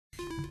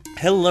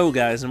Hello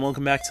guys, and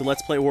welcome back to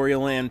Let's Play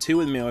Wario Land 2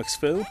 with me,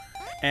 Fu.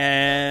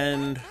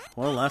 And,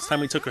 well, last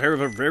time we took care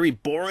of a very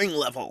boring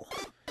level.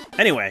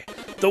 Anyway,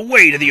 the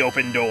way to the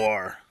open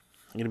door!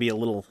 I'm gonna be a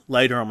little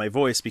lighter on my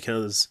voice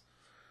because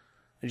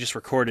I just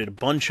recorded a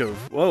bunch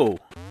of... Whoa!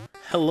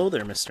 Hello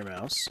there, Mr.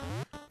 Mouse.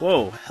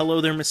 Whoa,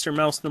 hello there, Mr.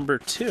 Mouse number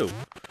 2.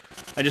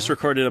 I just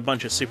recorded a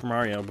bunch of Super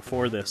Mario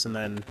before this, and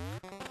then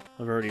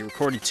I've already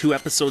recorded 2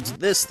 episodes of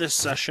this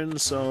session,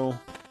 so...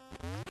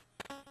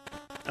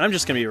 I'm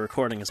just going to be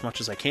recording as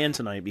much as I can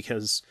tonight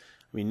because,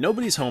 I mean,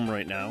 nobody's home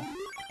right now.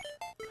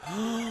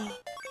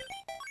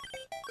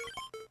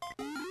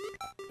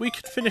 We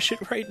could finish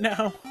it right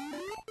now.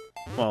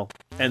 Well,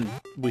 and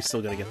we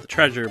still gotta get the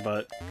treasure,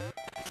 but...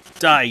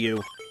 Die,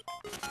 you!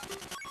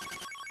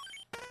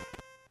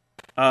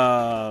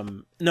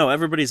 No,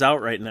 everybody's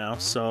out right now,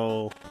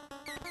 so...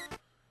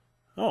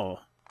 Oh.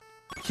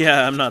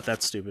 Yeah, I'm not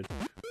that stupid.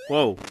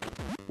 Whoa.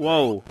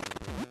 Whoa.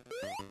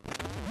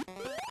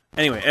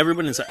 Anyway,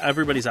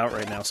 everybody's out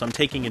right now, so I'm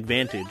taking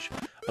advantage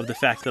of the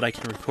fact that I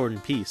can record in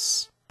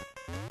peace.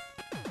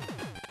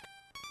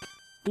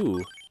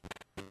 Ooh.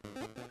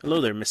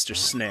 Hello there, Mr.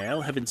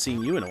 Snail. Haven't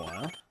seen you in a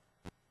while.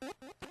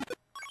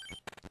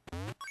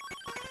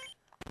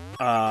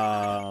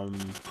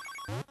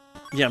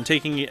 Yeah, I'm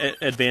taking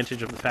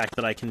advantage of the fact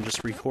that I can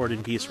just record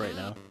in peace right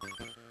now.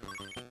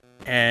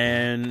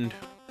 And...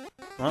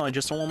 well, I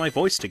just don't want my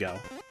voice to go.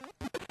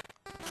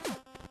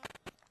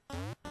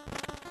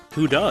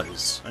 Who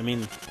does? I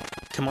mean,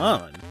 come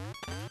on.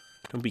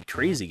 Don't be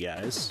crazy,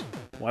 guys.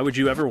 Why would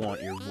you ever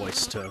want your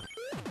voice to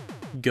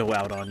go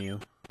out on you?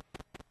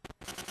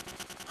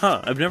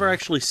 Huh, I've never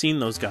actually seen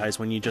those guys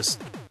when you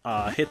just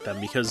hit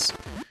them, because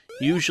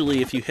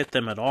usually if you hit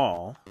them at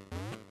all,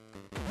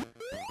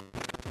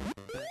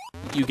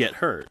 you get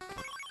hurt.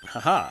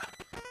 Haha.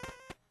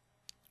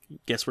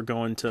 Guess we're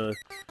going to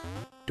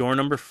door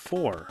number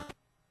 4.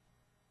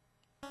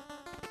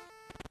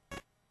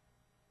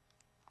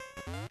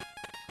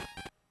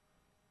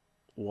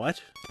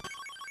 What?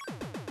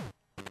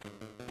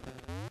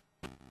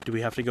 Do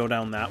we have to go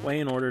down that way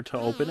in order to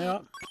open it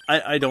up?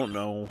 I don't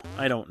know.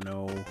 I don't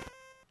know.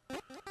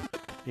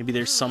 Maybe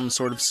there's some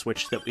sort of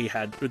switch that we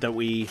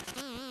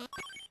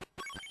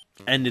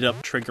ended up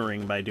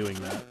triggering by doing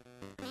that.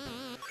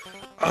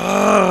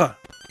 Ugh!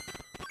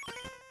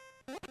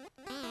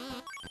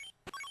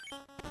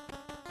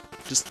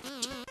 Just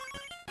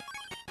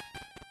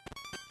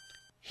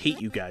hate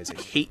you guys.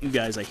 I hate you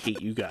guys. I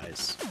hate you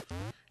guys.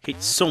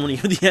 Hate so many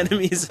of the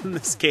enemies in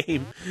this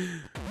game.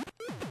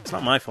 It's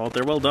not my fault.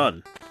 They're well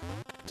done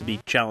to be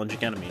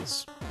challenging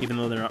enemies, even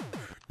though they're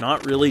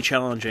not really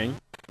challenging.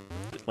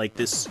 Like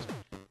this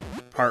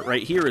part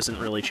right here isn't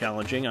really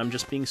challenging. I'm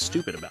just being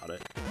stupid about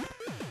it.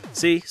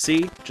 See,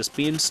 just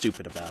being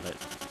stupid about it.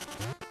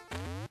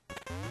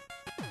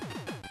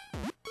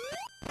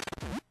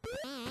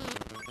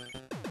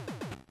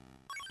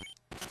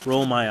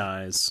 Roll my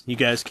eyes. You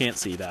guys can't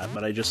see that,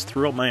 but I just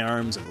threw up my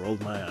arms and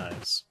rolled my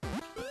eyes.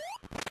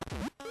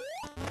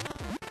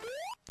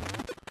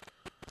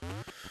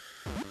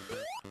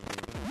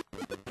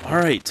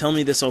 Alright, tell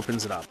me this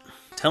opens it up.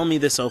 Tell me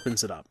this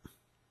opens it up.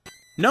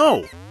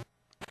 No!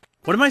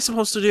 What am I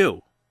supposed to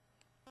do?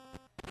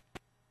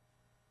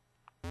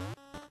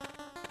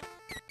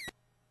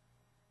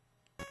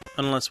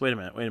 Unless, wait a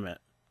minute.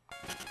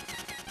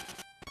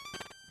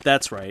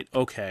 That's right,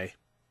 okay.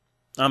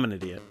 I'm an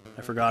idiot.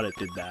 I forgot it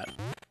did that.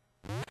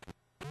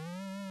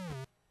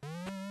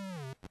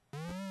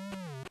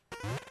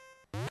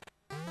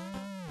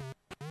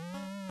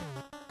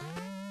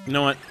 You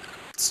know what?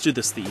 Let's do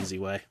this the easy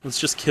way. Let's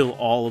just kill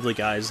all of the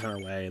guys in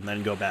our way and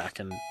then go back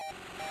and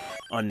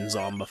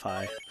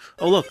unzombify.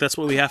 Oh look, that's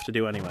what we have to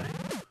do anyway.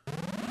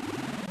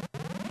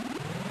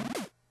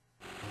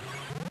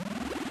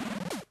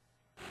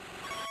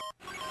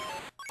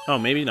 Oh,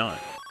 maybe not.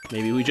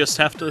 Maybe we just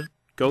have to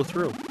go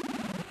through.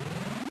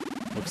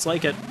 Looks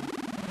like it.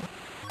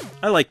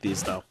 I like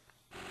these, though.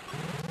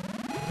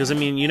 Because, I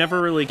mean, you never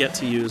really get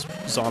to use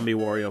Zombie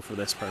Wario for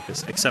this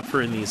purpose, except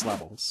for in these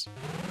levels.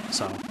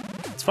 So,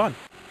 it's fun.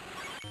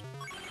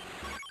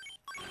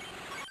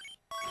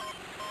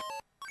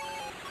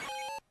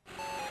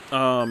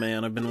 Oh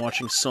man, I've been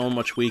watching so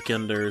much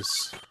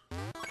Weekenders.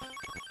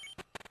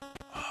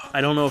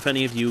 I don't know if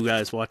any of you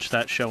guys watched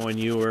that show when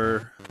you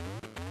were...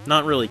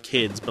 not really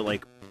kids, but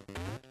like...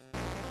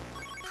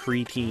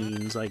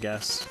 pre-teens, I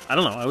guess. I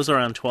don't know, I was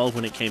around 12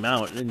 when it came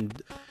out,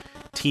 and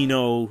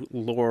Tino,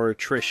 Lore,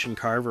 Trish, and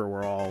Carver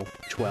were all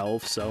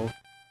 12, so...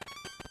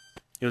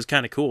 it was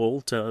kind of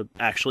cool to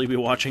actually be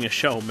watching a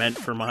show meant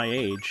for my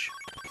age.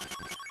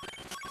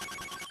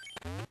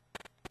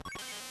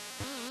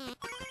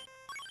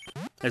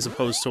 As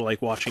opposed to,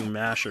 like, watching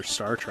MASH or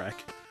Star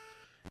Trek.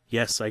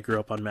 Yes, I grew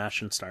up on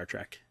MASH and Star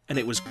Trek. And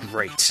it was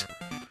great!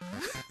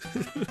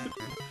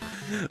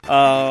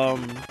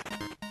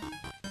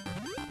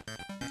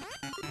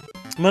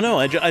 But no,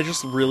 I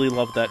just really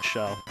love that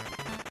show.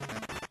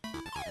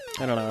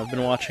 I don't know, I've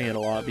been watching it a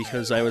lot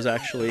because I was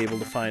actually able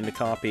to find a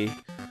copy.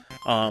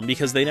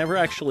 Because they never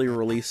actually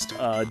released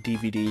a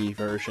DVD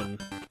version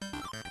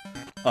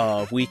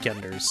of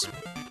Weekenders.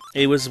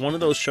 It was one of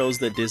those shows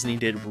that Disney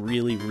did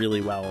really,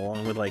 really well,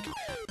 along with, like,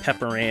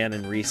 Pepper Ann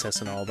and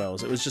Recess and all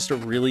those. It was just a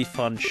really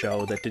fun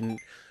show that didn't...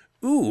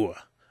 Ooh,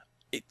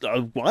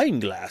 a wine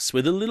glass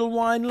with a little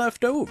wine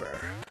left over.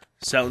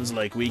 Sounds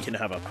like we can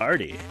have a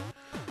party.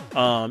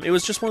 It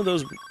was just one of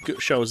those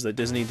shows that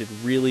Disney did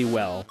really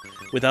well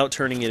without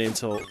turning it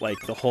into, like,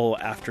 the whole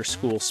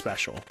after-school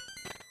special.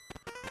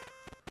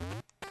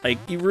 Like,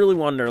 you really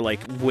wonder,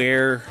 like,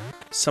 where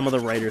some of the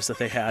writers that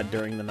they had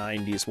during the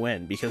 90s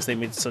went, because they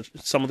made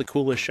some of the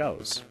coolest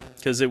shows.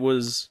 Because it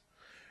was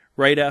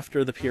right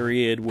after the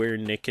period where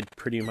Nick had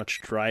pretty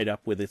much dried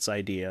up with its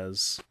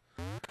ideas.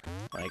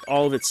 Like,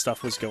 all of its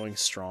stuff was going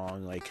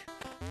strong. Like,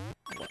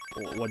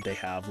 what'd they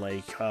have?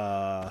 Like,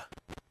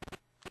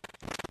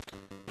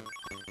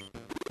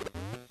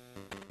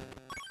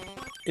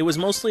 it was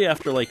mostly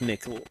after, like,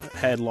 Nick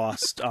had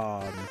lost,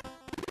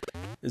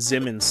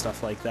 Zim and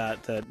stuff like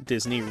that, that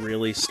Disney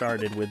really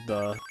started with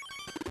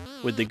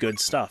the good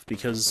stuff,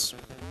 because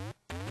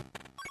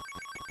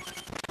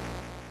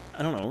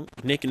I don't know,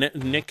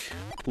 Nick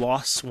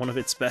lost one of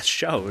its best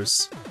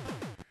shows,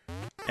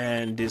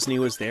 and Disney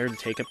was there to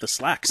take up the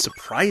slack,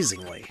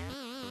 surprisingly.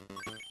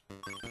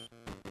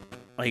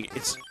 Like,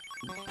 it's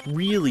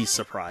really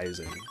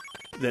surprising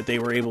that they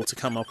were able to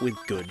come up with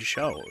good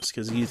shows,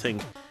 because you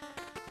think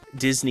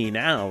Disney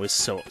now is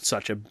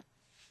such a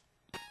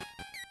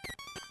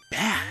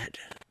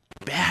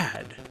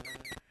bad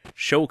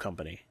show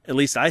company. At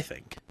least I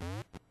think.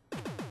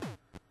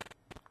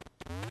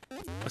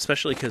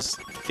 Especially because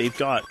they've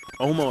got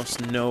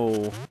almost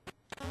no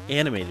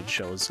animated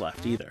shows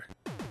left either.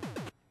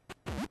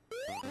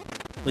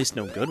 At least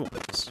no good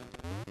ones.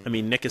 I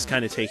mean, Nick is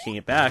kind of taking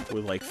it back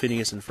with, like,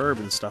 Phineas and Ferb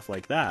and stuff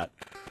like that.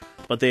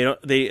 But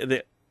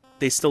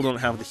they still don't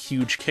have the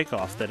huge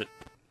kickoff that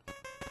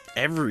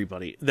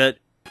everybody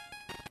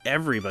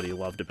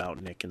loved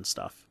about Nick and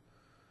stuff.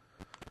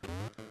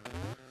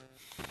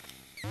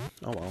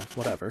 Oh well,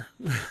 whatever.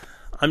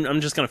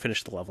 I'm just gonna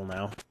finish the level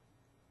now.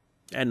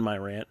 End my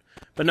rant.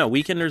 But no,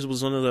 Weekenders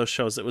was one of those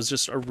shows that was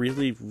just a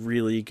really,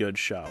 really good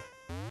show.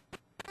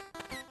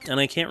 And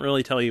I can't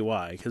really tell you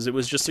why, because it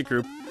was just a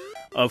group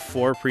of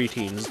 4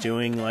 preteens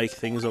doing, like,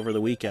 things over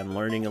the weekend,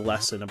 learning a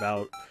lesson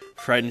about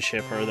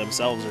friendship or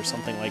themselves or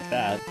something like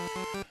that.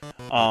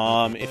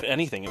 If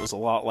anything, it was a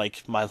lot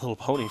like My Little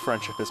Pony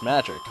Friendship is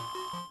Magic.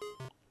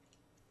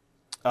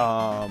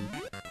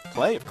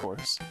 Play, of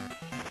course.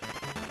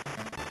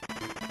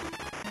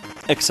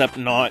 Except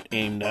not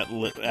aimed at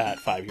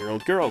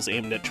 5-year-old girls,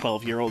 aimed at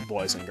 12-year-old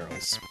boys and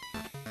girls.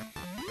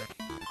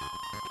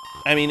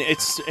 I mean,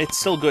 it's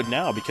still good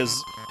now,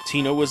 because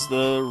Tina was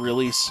the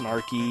really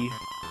snarky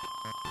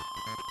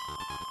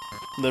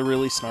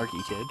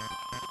kid.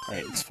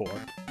 Alright, it's 4.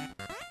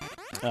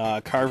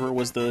 Carver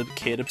was the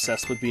kid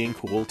obsessed with being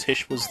cool,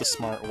 Tish was the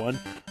smart one,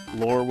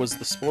 Lore was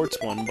the sports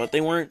one, but they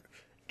weren't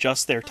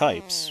just their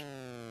types.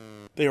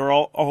 They were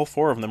all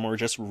 4 of them were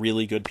just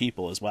really good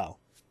people as well.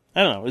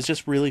 I don't know, it was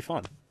just really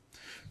fun.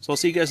 So I'll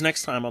see you guys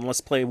next time on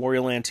Let's Play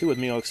Wario Land 2 with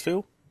me,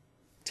 OXFoo.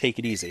 Take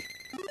it easy.